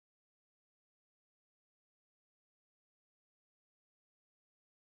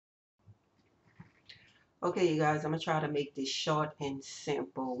Okay, you guys, I'm gonna try to make this short and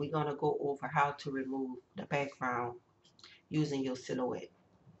simple. We're gonna go over how to remove the background using your silhouette.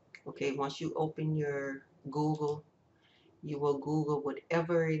 Okay, once you open your Google, you will Google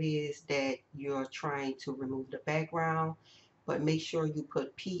whatever it is that you're trying to remove the background, but make sure you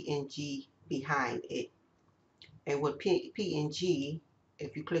put PNG behind it. And with PNG,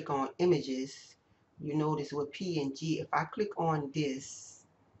 if you click on images, you notice with PNG, if I click on this,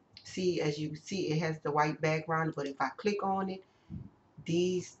 see, as you see, it has the white background, but if I click on it,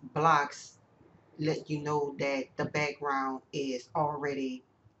 these blocks let you know that the background is already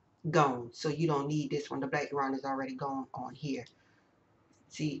gone. So you don't need this one. The background is already gone on here.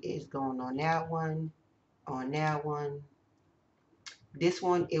 See, it's going on that one, on that one. This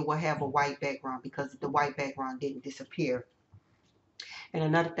one, it will have a white background because the white background didn't disappear. And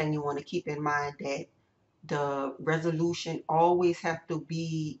another thing you want to keep in mind that the resolution always have to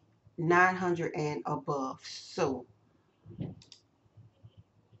be 900 and above. So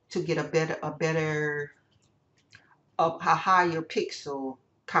to get a higher pixel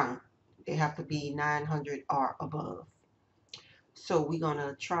count, they have to be 900 or above. So we're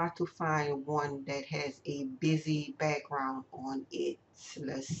gonna try to find one that has a busy background on it.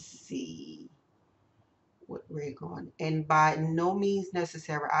 Let's see what we're going. And by no means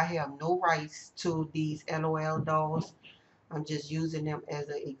necessary, I have no rights to these LOL dolls. I'm just using them as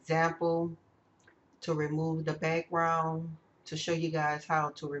an example to remove the background, to show you guys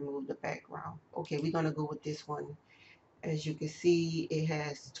how to remove the background. Okay, we're gonna go with this one. As you can see, it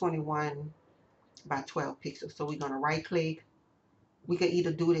has 21 by 12 pixels. So we're gonna right click. We could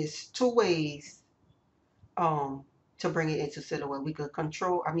either do this two ways to bring it into silhouette. We could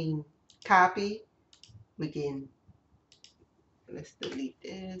copy. We can, let's delete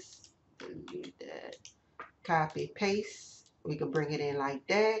this, delete that, copy, paste. We can bring it in like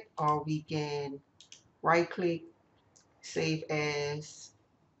that, or we can right click, save as,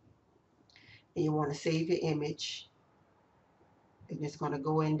 and you want to save your image. And it's going to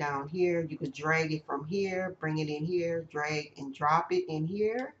go in down here. You could drag it from here, bring it in here, drag and drop it in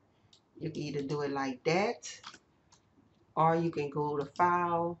here. You can either do it like that, or you can go to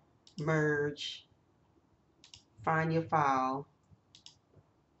File, Merge, find your file,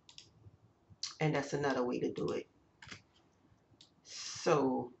 and that's another way to do it.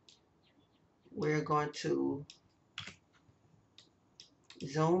 So we're going to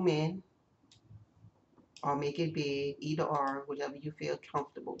zoom in or make it big, either or, whatever you feel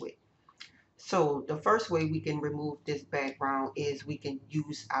comfortable with. So the first way we can remove this background is we can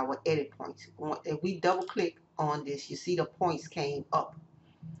use our edit points. If we double click on this, you see the points came up.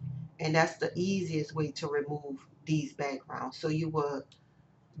 And that's the easiest way to remove these backgrounds. So you will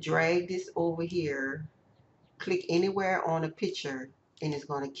drag this over here, click anywhere on a picture, and it's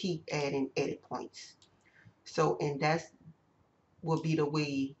going to keep adding edit points. So, and that's will be the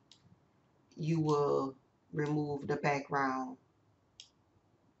way you will remove the background.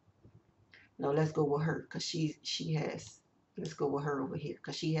 Now let's go with her because she has, let's go with her over here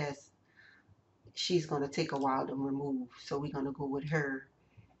because she's going to take a while to remove. So we're going to go with her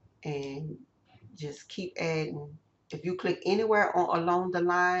and just keep adding. If you click anywhere along the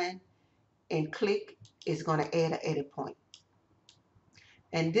line and click, it's going to add an edit point.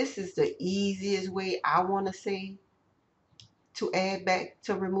 And this is the easiest way, I want to say, to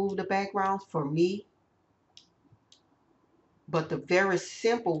remove the backgrounds for me. But the very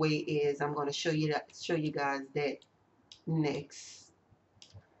simple way is, I'm going to show you guys that next.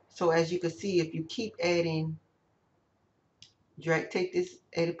 So as you can see, if you keep adding, take this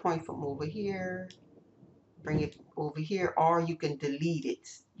edit point from over here, bring it over here, or you can delete it.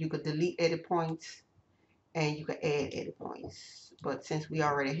 You could delete edit points and you can add edit points. But since we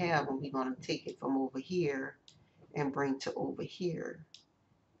already have them, we're going to take it from over here and bring to over here.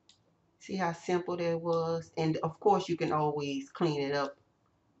 See how simple that was? And of course, you can always clean it up.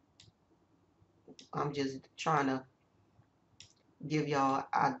 I'm just trying to give y'all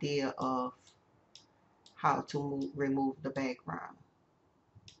an idea of how to remove the background.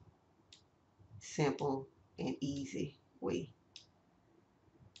 Simple and easy way.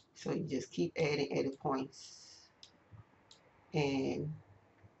 So you just keep adding edit points. And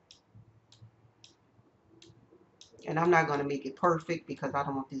I'm not going to make it perfect because I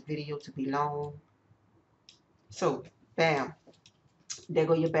don't want this video to be long. So, bam. There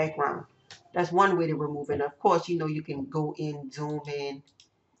go your background. That's one way to remove it. And of course, you know, you can go in, zoom in,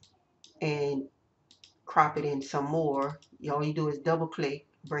 and crop it in some more. All you do is double click,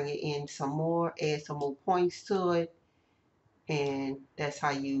 bring it in some more, add some more points to it, and that's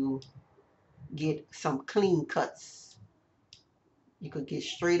how you get some clean cuts. You could get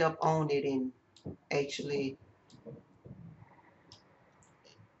straight up on it and actually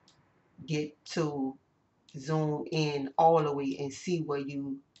get to zoom in all the way and see where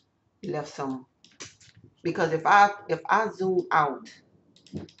you left some. Because if I zoom out,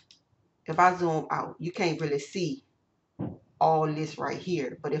 you can't really see all this right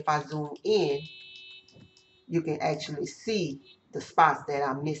here. But if I zoom in, you can actually see the spots that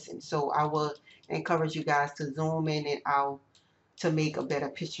I'm missing. So I will encourage you guys to zoom in and out to make a better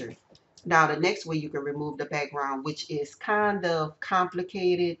picture. Now the next way you can remove the background, which is kind of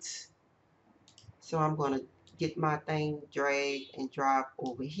complicated. So I'm going to get my thing, drag and drop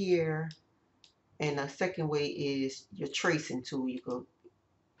over here. And the second way is your tracing tool. You go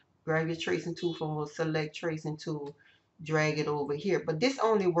grab your tracing tool from a select tracing tool, drag it over here. But this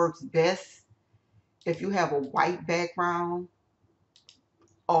only works best if you have a white background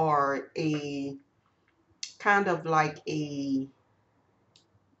or a kind of like a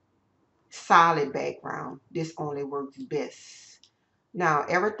solid background. This only works best. Now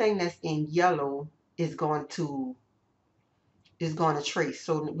everything that's in yellow is going to trace.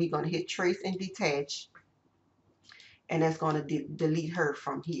 So we're going to hit trace and detach, and that's going to delete her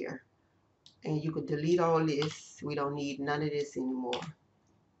from here. And you could delete all this. We don't need none of this anymore.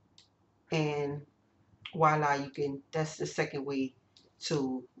 And voila, that's the second way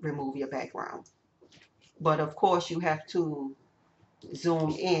to remove your background. But of course you have to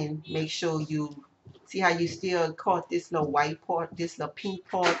zoom in, make sure you see how you still caught this little white part, this little pink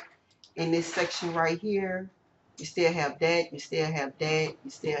part in this section right here. You still have that, you still have that, you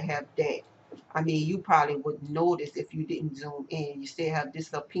still have that. I mean, you probably wouldn't notice if you didn't zoom in. You still have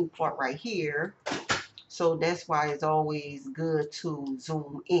this little pink part right here. So that's why it's always good to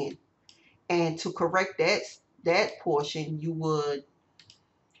zoom in. And to correct that portion, you would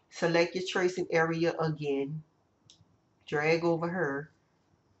select your tracing area again, drag over her.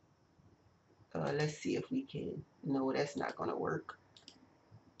 Let's see if we can. No, that's not going to work.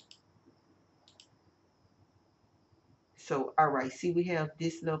 So, all right, see, we have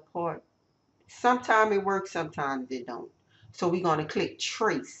this little part. Sometimes it works, sometimes it don't. So we're going to click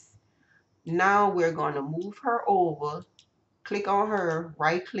trace. Now we're going to move her over, click on her,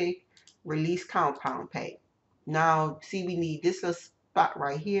 right click, release compound pack. Now, see, we need this little spot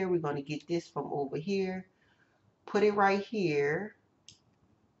right here. We're going to get this from over here, put it right here.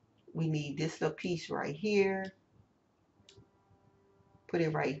 We need this little piece right here, put it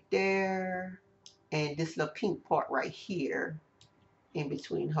right there, and this little pink part right here in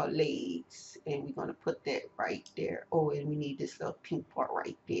between her legs, and we're going to put that right there. Oh, and we need this little pink part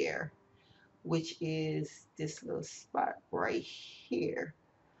right there, which is this little spot right here.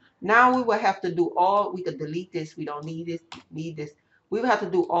 Now we will have to do all, we could delete this, we don't need this. We will have to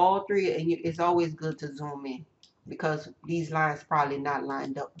do all three, and it's always good to zoom in because these lines probably not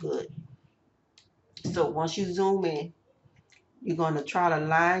lined up good. So once you zoom in, you're going to try to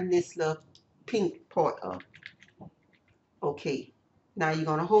line this little pink part up. Okay. Now you're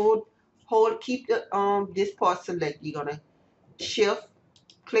going to keep the this part select. You're going to shift,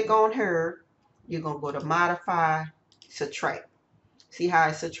 click on her. You're going to go to modify, subtract. See how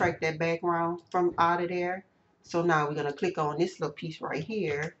I subtract that background from out of there? So now we're going to click on this little piece right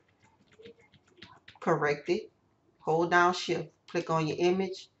here, correct it, hold down shift, click on your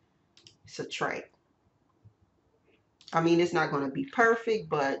image, subtract. I mean, it's not going to be perfect,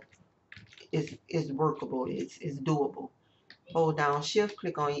 but it's workable. It's doable. Hold down shift,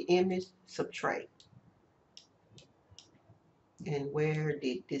 click on your image, subtract. And where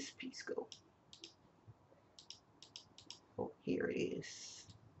did this piece go? Oh, here it is.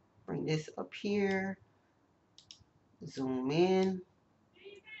 Bring this up here. Zoom in.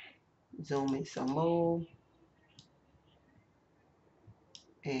 Zoom in some more.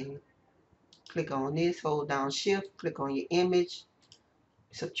 And click on this. Hold down shift. Click on your image.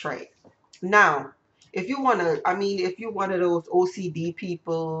 Subtract. Now, if you want to, I mean, if you're one of those OCD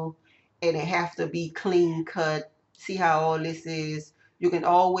people and it has to be clean cut, see how all this is, you can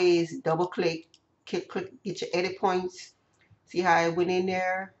always double click, get your edit points. See how it went in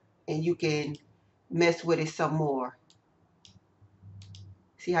there? And you can mess with it some more.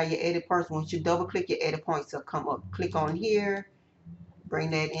 See how your edit points, once you double click, your edit points will come up. Click on here,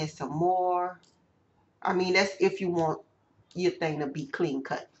 bring that in some more. I mean, that's if you want your thing to be clean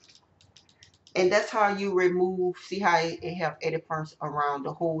cut. And that's how you remove, see how it have edit points around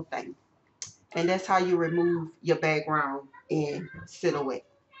the whole thing. And that's how you remove your background in Silhouette.